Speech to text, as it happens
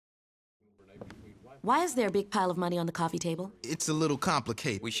Why is there a big pile of money on the coffee table? It's a little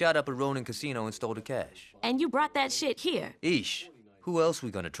complicated. We shot up a Ronin casino and stole the cash. And you brought that shit here. Ish. Who else we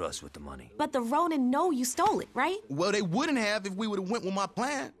gonna trust with the money? But the Ronin know you stole it, right? Well, they wouldn't have if we would've went with my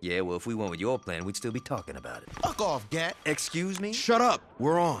plan. Yeah, well, if we went with your plan, we'd still be talking about it. Fuck off, Gat. Excuse me? Shut up.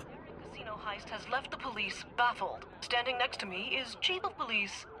 We're on. Casino heist has left the police baffled. Standing next to me is Chief of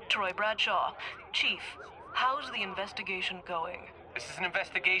Police Troy Bradshaw. Chief, how's the investigation going? This is an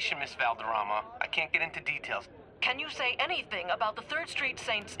investigation, Miss Valderrama. I can't get into details. Can you say anything about the 3rd Street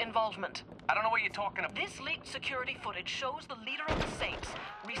Saints' involvement? I don't know what you're talking about. This leaked security footage shows the leader of the Saints,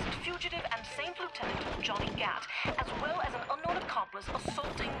 recent fugitive and Saint Lieutenant Johnny Gat, as well as an unknown accomplice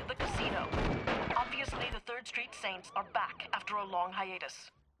assaulting the casino. Obviously, the 3rd Street Saints are back after a long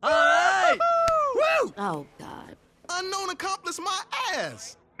hiatus. All right! Woo! Oh, God. Unknown accomplice my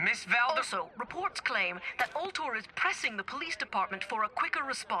ass. Miss Valder... Also, reports claim that Ultor is pressing the police department for a quicker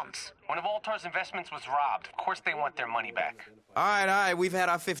response. One of Altar's investments was robbed. Of course they want their money back. All right. We've had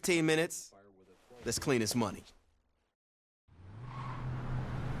our 15 minutes. Let's clean this money.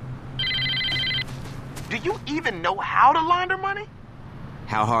 Do you even know how to launder money?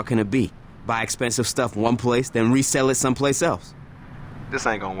 How hard can it be? Buy expensive stuff one place, then resell it someplace else. This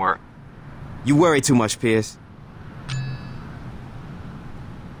ain't gonna work. You worry too much, Pierce.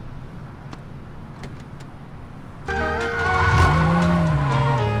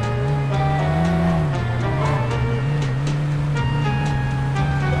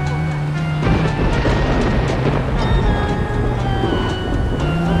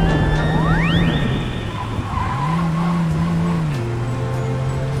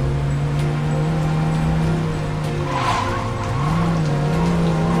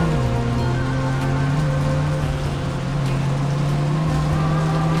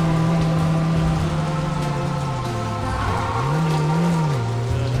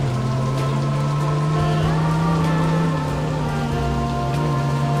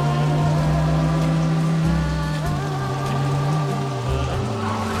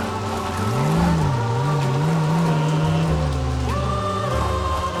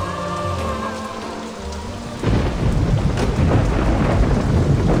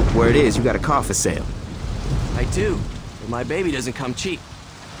 Where it is, you got a car for sale. I do, but my baby doesn't come cheap.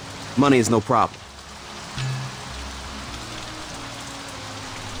 Money is no problem.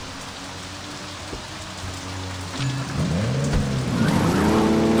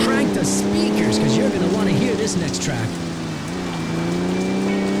 Crank the speakers, because you're going to want to hear this next track.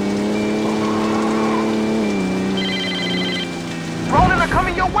 Ronin are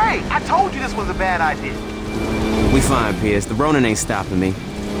coming your way! I told you this was a bad idea. We fine, Pierce. The Ronin ain't stopping me.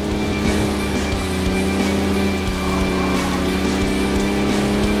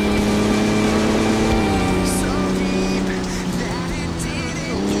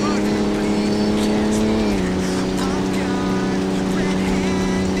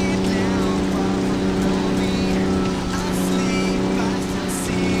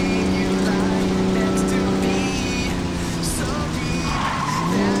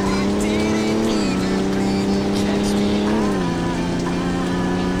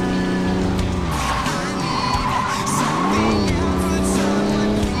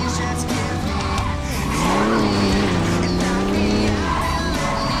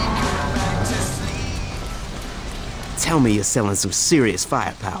 Tell me you're selling some serious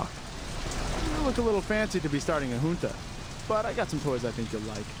firepower. You look a little fancy to be starting a junta, but I got some toys I think you'll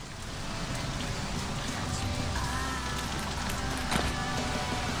like.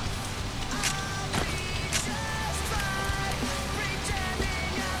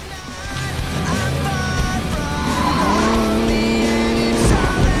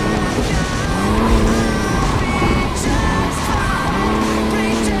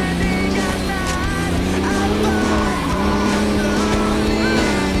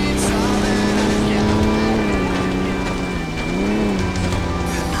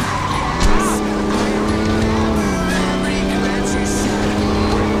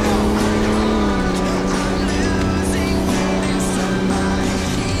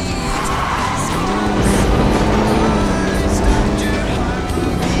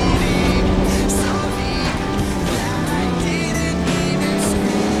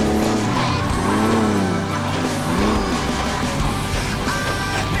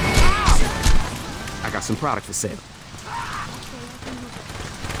 Some product for sale.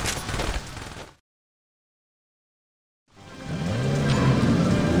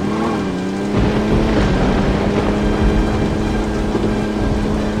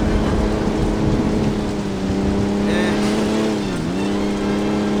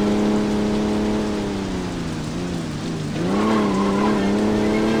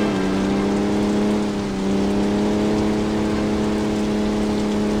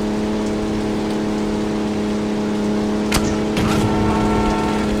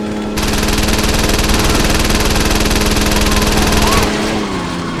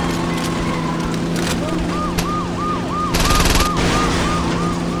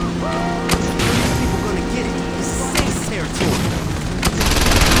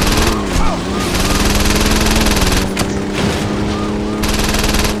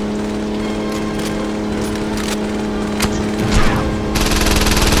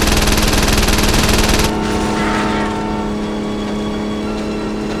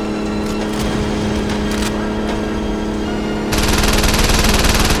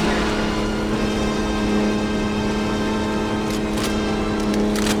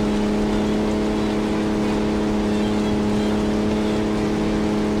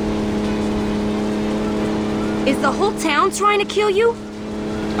 the whole town trying to kill you?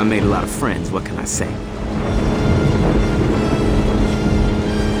 I made a lot of friends, what can I say?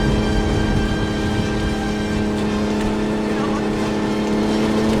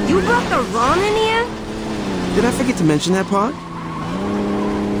 You brought the ramen here? Did I forget to mention that part?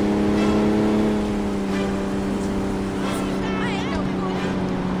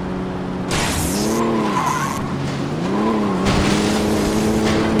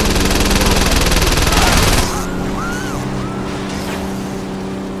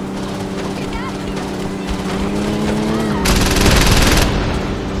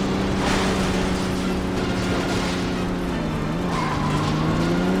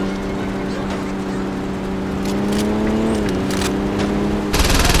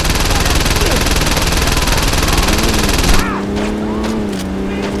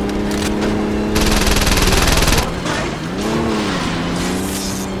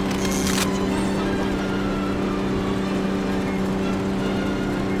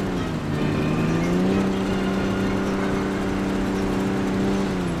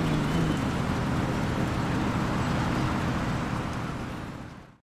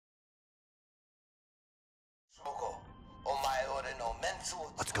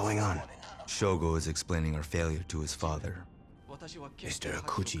 What's going on? Shogo is explaining our failure to his father. Mr.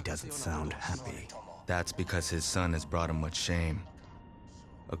 Akuji doesn't sound happy. That's because his son has brought him much shame.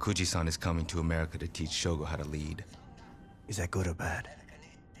 Akuji-san is coming to America to teach Shogo how to lead. Is that good or bad?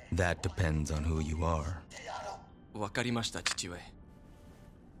 That depends on who you are. わかりました、父上.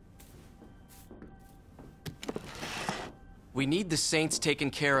 We need the Saints taken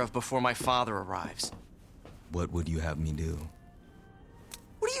care of before my father arrives. What would you have me do?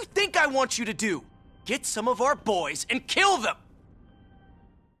 What do you think I want you to do? Get some of our boys and kill them!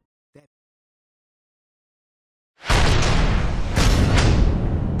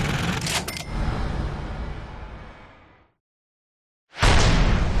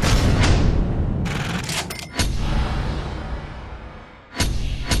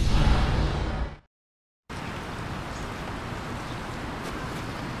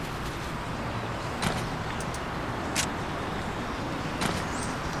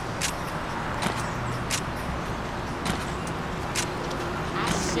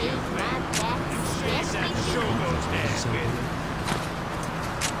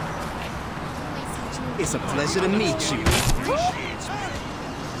 It's a pleasure to meet you.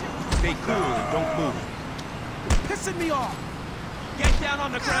 Stay cool and don't move. It's pissing me off. Get down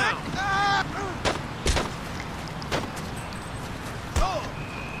on the ground. Oh,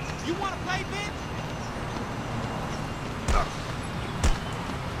 you want to play, bitch?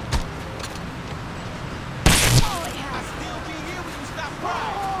 I'll still be here when you stop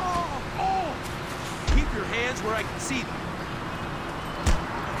crying. Keep your hands where I can see them.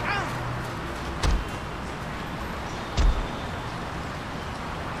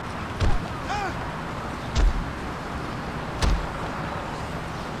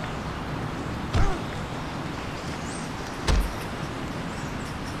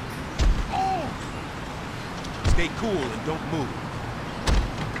 Stay cool and don't move.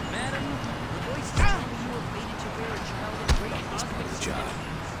 Madam, the voice is telling me you have made it to where a child of great hospital. Good job.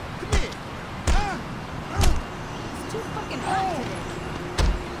 Come here. It's too fucking hot today.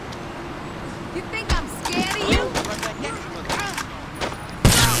 You think I'm scared of you?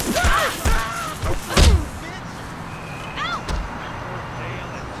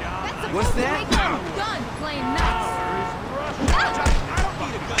 What's that? Gun playing nice. I don't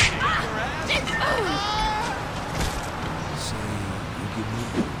need a gun to hit your ass.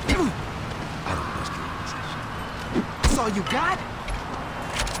 That's all you got?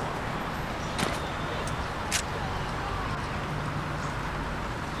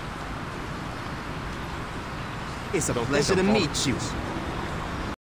 It's a pleasure to meet you.